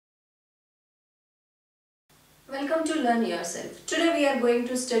Welcome to Learn Yourself. Today we are going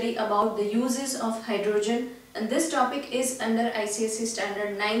to study about the uses of hydrogen, and this topic is under ICSE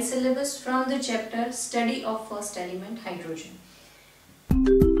Standard 9 syllabus from the chapter Study of First Element Hydrogen.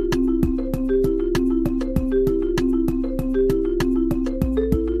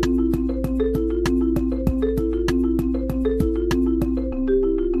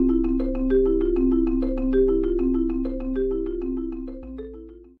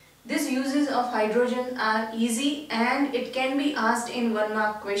 Hydrogen are easy and it can be asked in 1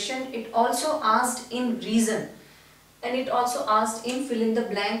 mark question. It also asked in reason and it also asked in fill in the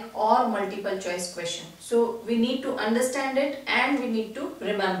blank or multiple choice question. So we need to understand it and we need to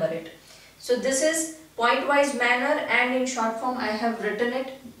remember it. So this is point wise manner and in short form I have written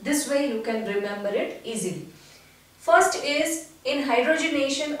it. This way you can remember it easily. First is in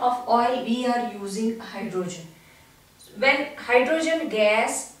hydrogenation of oil we are using hydrogen. When hydrogen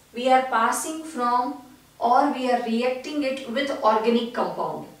gas we are passing from or we are reacting it with organic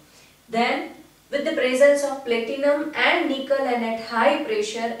compound. Then with the presence of platinum and nickel and at high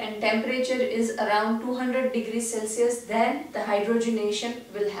pressure and temperature is around 200 degrees Celsius, then the hydrogenation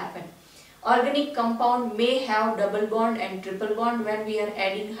will happen. Organic compound may have double bond and triple bond. When we are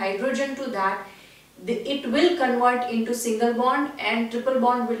adding hydrogen to that, it will convert into single bond and triple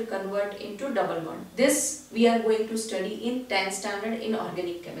bond will convert into double bond. This we are going to study in 10th standard in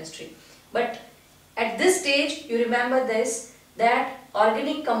organic chemistry. But at this stage you remember this, that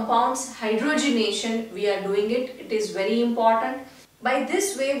organic compounds hydrogenation we are doing it. It is very important. By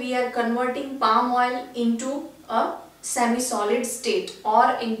this way we are converting palm oil into a semi-solid state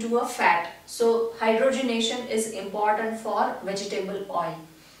or into a fat. So hydrogenation is important for vegetable oil.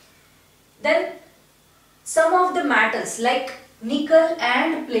 Then some of the metals like nickel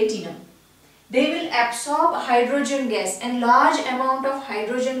and platinum, they will absorb hydrogen gas and large amount of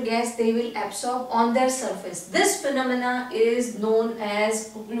hydrogen gas they will absorb on their surface. This phenomena is known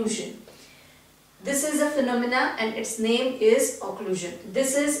as occlusion. This is a phenomena and its name is occlusion.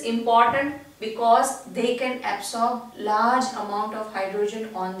 This is important because they can absorb large amount of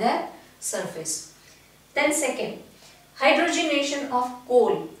hydrogen on their surface. Then second, hydrogenation of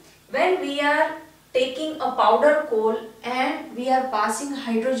coal. When we are taking a powder coal and we are passing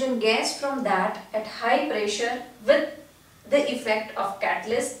hydrogen gas from that at high pressure with the effect of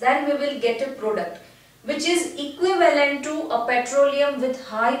catalyst, then we will get a product which is equivalent to a petroleum with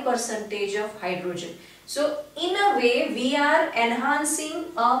high percentage of hydrogen. So in a way we are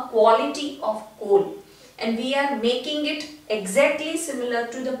enhancing a quality of coal and we are making it exactly similar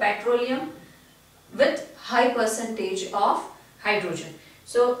to the petroleum with high percentage of hydrogen.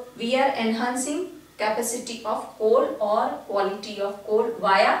 So we are enhancing capacity of coal or quality of coal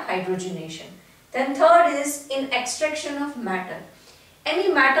via hydrogenation. Then third is in extraction of metal. Any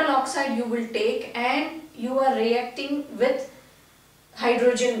metal oxide you will take and you are reacting with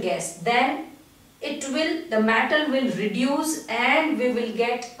hydrogen gas, then the metal will reduce and we will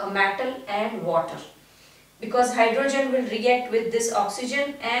get a metal and water, because hydrogen will react with this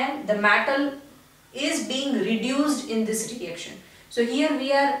oxygen and the metal is being reduced in this reaction. So here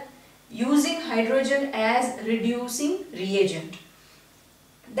we are using hydrogen as reducing reagent.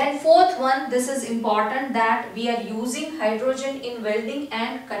 Then fourth one, this is important, that we are using hydrogen in welding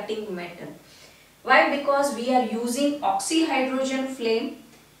and cutting metal. Why? Because we are using oxyhydrogen flame.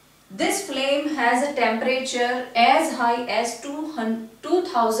 This flame has a temperature as high as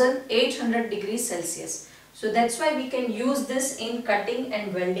 2800 degrees Celsius. So that's why we can use this in cutting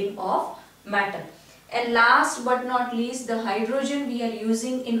and welding of metal. And last but not least, the hydrogen we are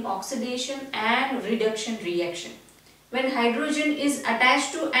using in oxidation and reduction reaction. When hydrogen is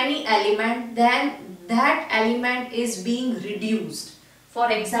attached to any element, then that element is being reduced. For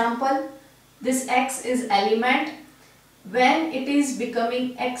example, this X is element. When it is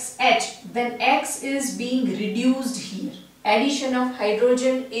becoming XH, then X is being reduced here. Addition of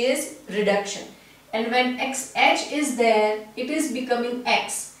hydrogen is reduction. And when XH is there, it is becoming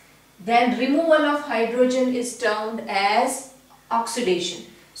X. Then removal of hydrogen is termed as oxidation.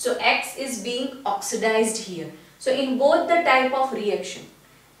 So X is being oxidized here. So in both the type of reaction,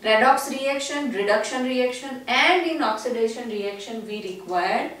 redox reaction, reduction reaction and in oxidation reaction, we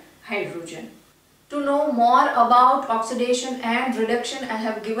require hydrogen. To know more about oxidation and reduction, I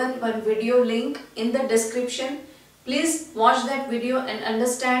have given one video link in the description. Please watch that video and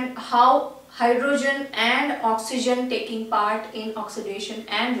understand how hydrogen and oxygen taking part in oxidation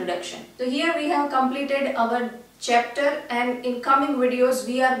and reduction. So here we have completed our chapter, and in coming videos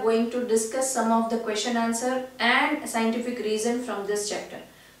we are going to discuss some of the question answer and scientific reason from this chapter.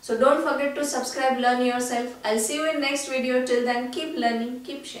 So don't forget to subscribe, learn yourself. I'll see you in next video. Till then, keep learning,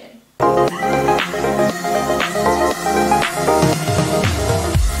 keep sharing.